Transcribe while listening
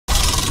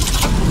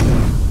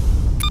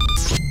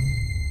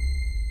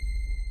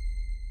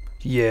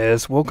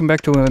Yes, welcome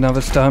back to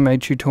another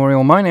Starmade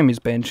tutorial. My name is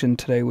Bench and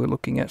today we're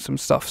looking at some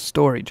stuff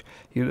storage.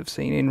 You'll have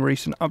seen in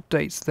recent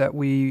updates that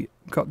we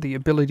got the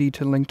ability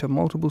to link to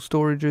multiple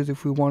storages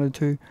if we wanted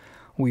to.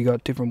 We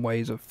got different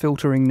ways of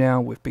filtering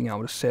now with being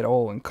able to set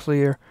all and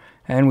clear,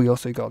 and we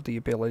also got the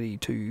ability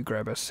to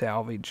grab a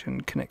salvage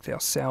and connect our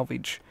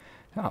salvage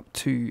up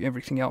to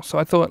everything else. So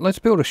I thought, let's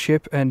build a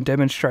ship and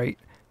demonstrate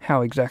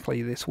how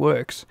exactly this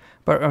works.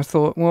 But I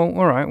thought, well,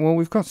 alright, well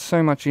we've got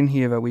so much in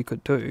here that we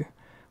could do.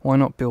 Why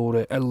not build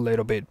it a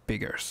little bit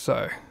bigger?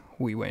 So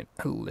we went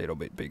a little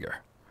bit bigger.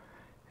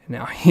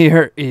 Now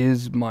here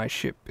is my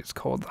ship. It's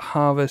called the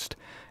Harvest.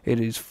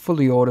 It is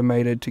fully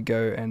automated to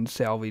go and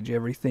salvage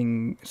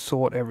everything,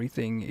 sort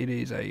everything. It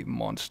is a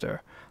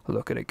monster.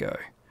 Look at it go.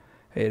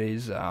 It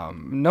is,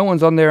 no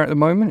one's on there at the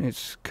moment.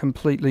 It's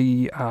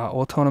completely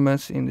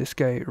autonomous in this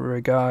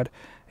regard.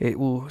 It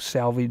will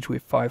salvage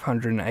with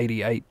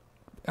 588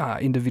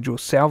 individual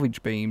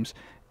salvage beams.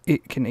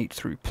 It can eat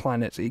through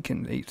planets, it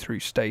can eat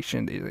through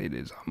stations, it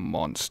is a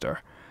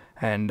monster.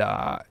 And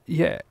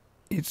yeah,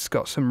 it's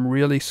got some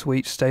really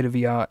sweet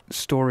state-of-the-art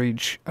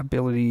storage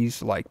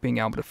abilities, like being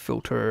able to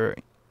filter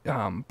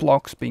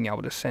blocks, being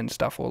able to send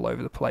stuff all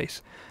over the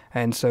place.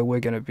 And so we're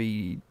going to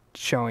be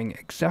showing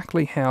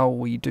exactly how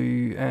we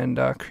do and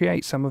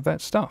create some of that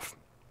stuff.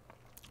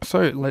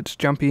 So let's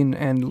jump in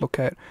and look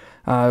at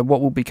what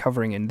we'll be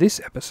covering in this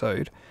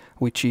episode,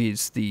 which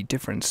is the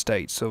different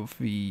states of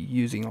the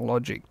using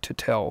logic to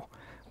tell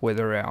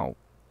whether our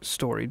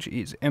storage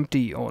is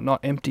empty or not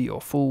empty,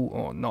 or full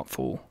or not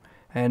full,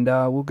 and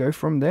we'll go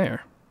from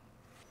there.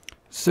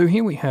 So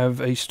here we have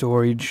a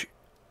storage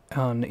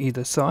on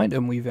either side,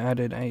 and we've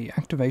added a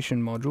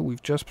activation module.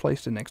 We've just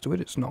placed it next to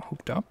it, it's not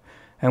hooked up,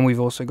 and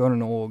we've also got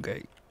an OR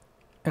gate.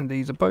 And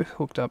these are both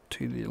hooked up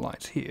to the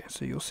lights here.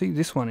 So you'll see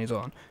this one is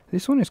on.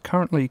 This one is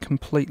currently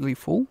completely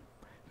full.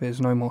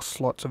 There's no more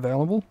slots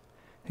available.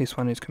 This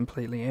one is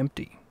completely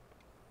empty.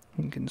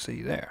 You can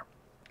see there.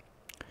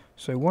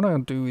 So what I'll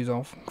do is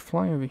I'll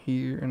fly over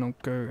here and I'll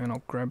go and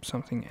I'll grab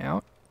something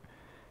out.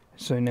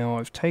 So now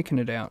I've taken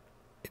it out.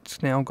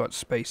 It's now got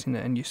space in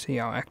it, and you see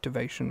our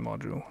activation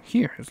module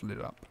here is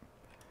lit up.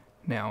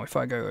 Now if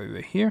I go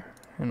over here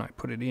and I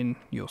put it in,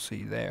 you'll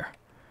see there.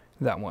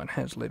 That one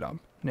has lit up.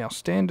 Now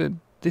standard,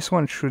 this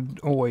one should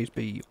always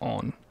be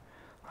on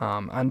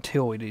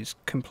until it is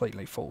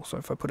completely full. So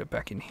if I put it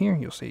back in here,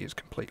 you'll see it's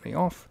completely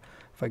off.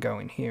 If I go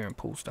in here and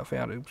pull stuff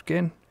out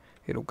again,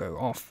 it'll go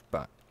off.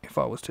 But if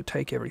I was to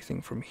take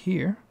everything from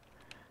here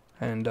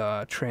and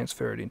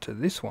transfer it into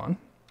this one,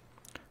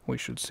 we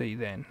should see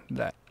then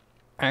that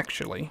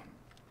actually,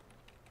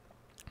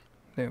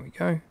 there we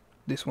go,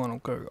 this one will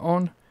go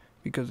on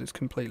because it's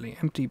completely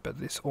empty, but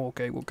this OR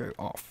gate will go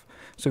off.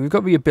 So we've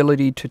got the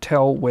ability to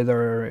tell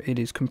whether it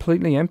is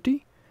completely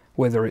empty,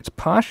 whether it's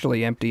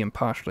partially empty and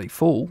partially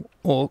full,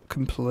 or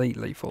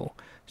completely full.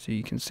 So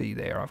you can see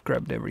there, I've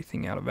grabbed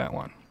everything out of that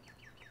one.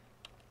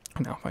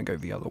 Now if I go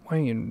the other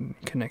way and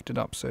connect it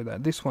up so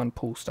that this one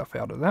pulls stuff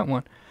out of that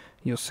one,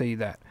 you'll see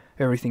that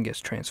everything gets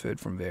transferred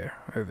from there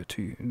over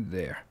to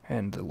there,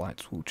 and the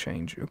lights will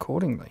change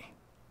accordingly.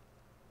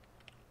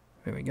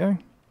 There we go.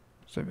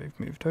 So they've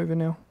moved over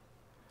now.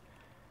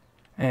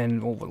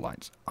 And all the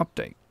lights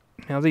update.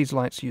 Now these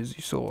lights, as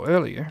you saw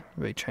earlier,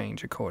 they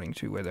change according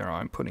to whether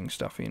I'm putting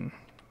stuff in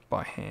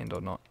by hand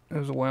or not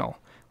as well,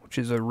 which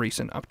is a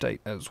recent update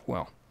as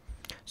well.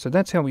 So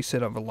that's how we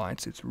set up the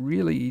lights. It's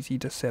really easy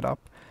to set up,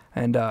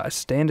 and a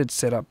standard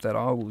setup that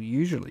I will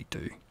usually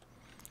do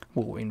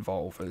will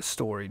involve a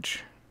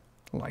storage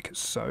like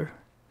so,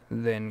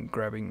 then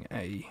grabbing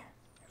a,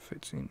 if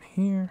it's in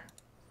here,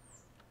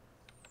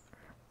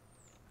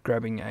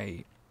 grabbing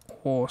a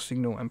OR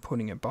signal and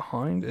putting it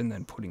behind, and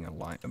then putting a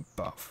light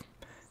above.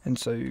 And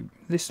so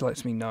this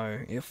lets me know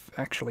if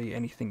actually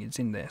anything is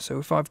in there. So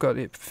if I've got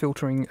it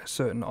filtering a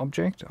certain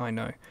object, I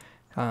know.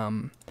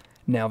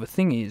 Now the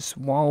thing is,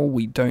 while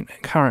we don't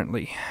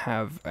currently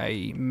have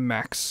a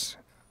max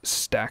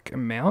stack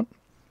amount,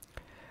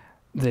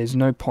 there's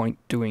no point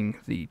doing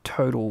the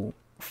total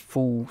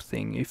full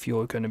thing if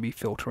you're going to be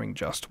filtering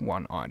just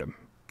one item.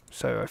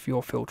 So if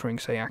you're filtering,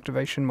 say,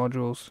 activation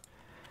modules,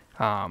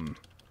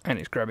 and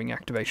it's grabbing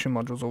activation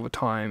modules all the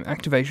time,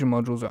 activation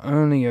modules are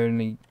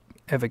only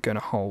ever going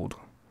to hold,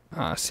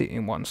 sit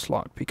in one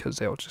slot, because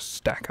they'll just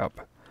stack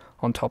up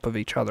on top of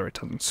each other. It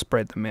doesn't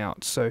spread them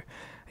out. So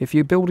if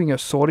you're building a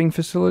sorting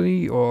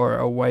facility or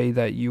a way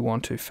that you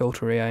want to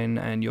filter in,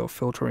 and you're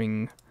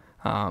filtering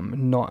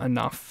not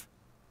enough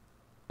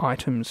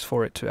items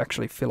for it to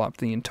actually fill up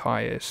the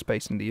entire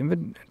space in the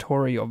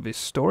inventory of this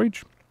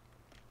storage,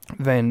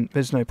 then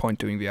there's no point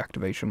doing the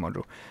activation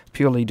module.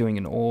 Purely doing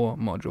an OR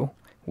module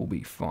will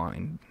be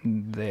fine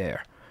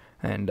there,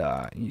 and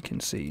you can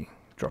see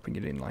dropping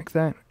it in like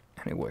that,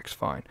 and it works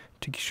fine.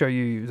 To show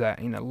you that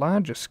in a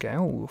larger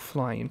scale, we'll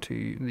fly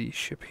into the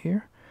ship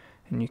here,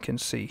 and you can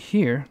see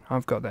here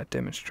I've got that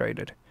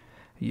demonstrated.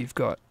 You've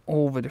got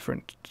all the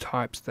different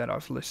types that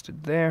I've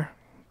listed there: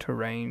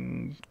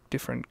 terrain,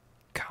 different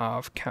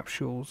carve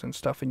capsules and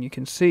stuff, and you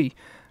can see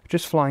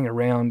just flying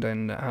around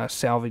and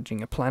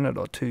salvaging a planet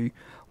or two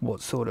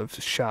what sort of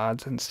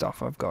shards and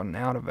stuff I've gotten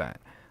out of that.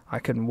 I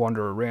can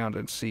wander around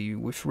and see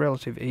with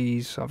relative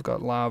ease. I've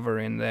got lava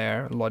in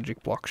there,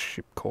 logic blocks,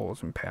 ship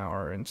cores and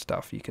power and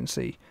stuff, you can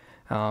see.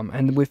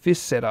 And with this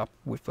setup,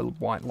 with the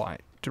white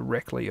light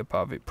directly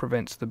above, it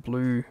prevents the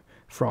blue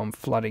from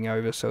flooding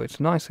over, so it's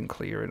nice and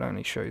clear. It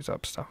only shows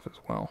up stuff as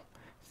well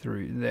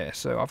through there.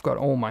 So I've got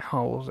all my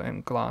hulls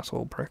and glass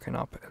all broken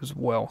up as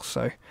well.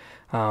 So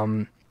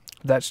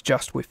that's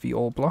just with the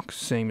ore blocks,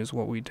 same as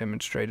what we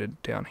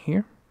demonstrated down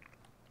here.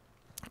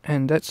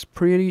 And that's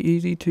pretty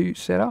easy to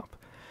set up.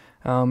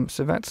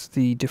 So that's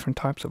the different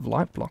types of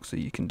light blocks that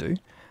you can do.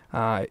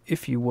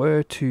 If you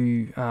were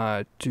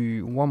to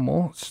do one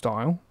more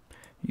style,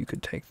 you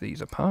could take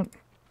these apart.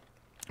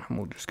 And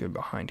we'll just go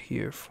behind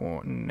here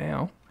for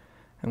now.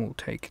 And we'll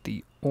take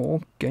the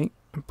OR gate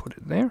and put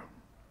it there.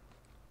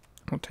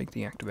 We'll take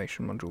the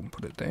activation module and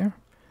put it there.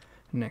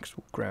 Next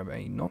we'll grab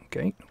a NOT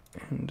gate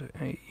and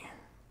a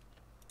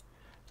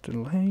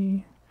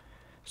delay.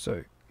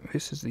 So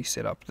this is the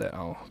setup that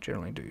I'll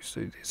generally do.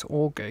 So this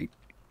OR gate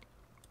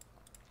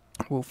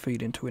will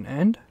feed into an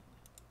AND,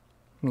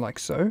 like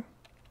so.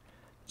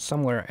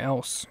 Somewhere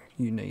else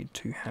you need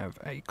to have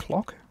a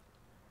clock.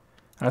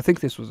 And I think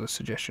this was a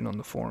suggestion on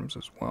the forums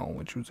as well,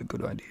 which was a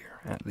good idea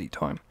at the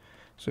time.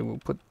 So we'll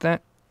put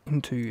that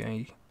into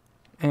a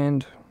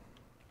AND,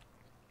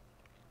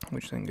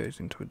 which then goes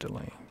into a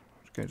delay,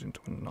 which goes into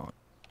a NOT,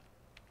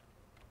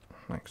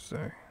 like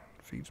so.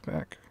 Feeds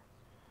back.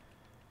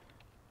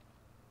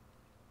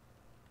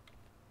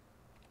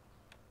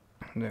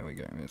 And there we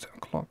go, there's our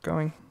clock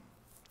going.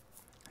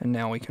 And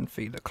now we can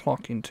feed the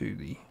clock into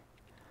the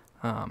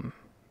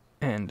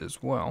AND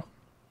as well.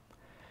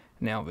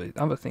 Now the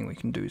other thing we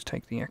can do is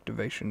take the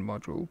activation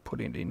module,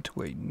 put it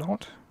into a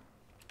NOT,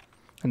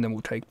 and then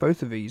we'll take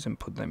both of these and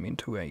put them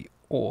into a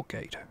OR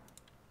gate.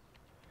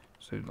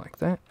 So like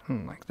that,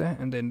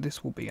 and then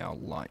this will be our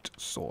light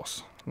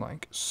source,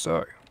 like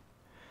so.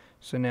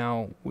 So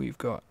now we've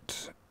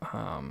got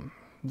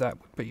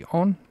that would be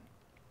on,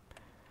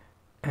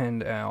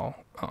 and our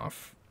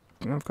I've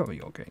got the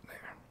OR gate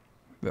there.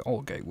 The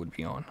OR gate would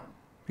be on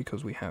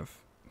because we have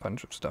a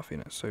bunch of stuff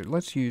in it. So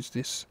let's use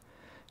this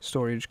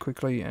storage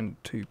quickly and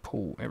to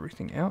pull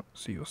everything out.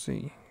 So you'll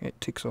see it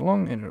ticks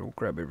along and it'll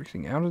grab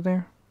everything out of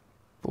there.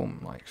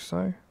 Boom, like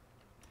so.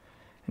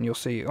 And you'll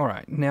see,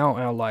 alright, now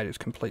our light is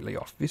completely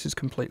off. This is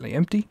completely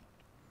empty.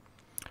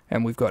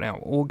 And we've got our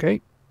OR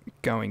gate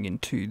going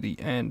into the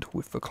AND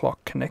with the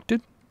clock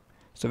connected.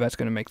 So that's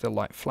going to make the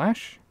light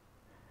flash.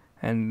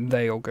 And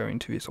they all go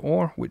into this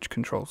OR, which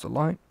controls the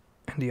light.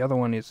 And the other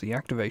one is the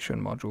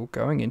activation module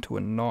going into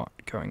a NOT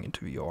going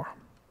into the OR.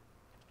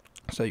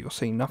 So you'll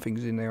see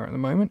nothing's in there at the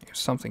moment. If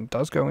something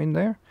does go in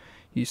there,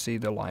 you see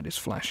the light is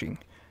flashing.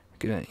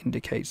 It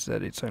indicates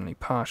that it's only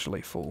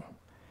partially full.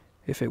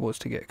 If it was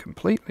to get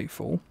completely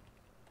full,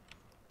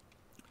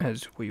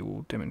 as we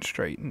will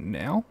demonstrate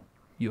now,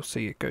 you'll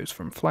see it goes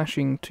from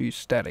flashing to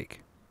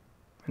static.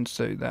 And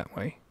so that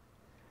way,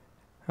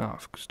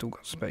 I've still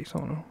got space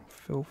on.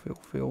 Fill.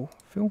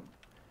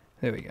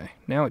 There we go.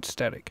 Now it's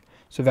static.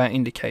 So that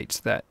indicates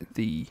that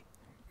the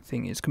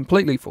thing is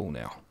completely full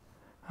now.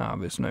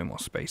 There's no more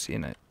space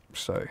in it.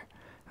 So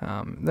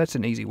that's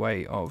an easy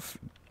way of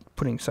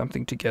putting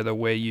something together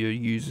where you're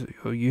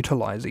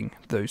utilizing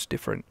those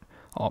different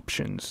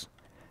options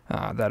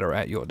that are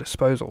at your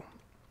disposal.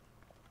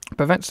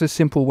 But that's a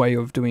simple way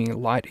of doing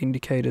light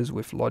indicators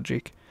with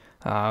logic.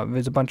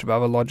 There's a bunch of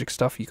other logic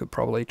stuff you could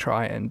probably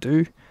try and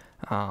do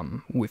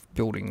with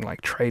building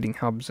like trading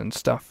hubs and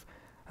stuff.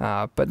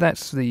 But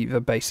that's the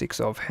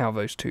basics of how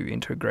those two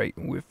integrate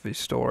with the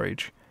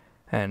storage.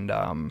 And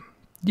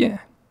yeah.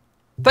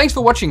 Thanks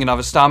for watching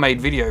another Starmade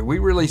video. We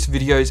release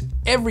videos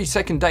every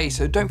second day,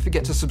 so don't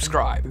forget to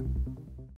subscribe.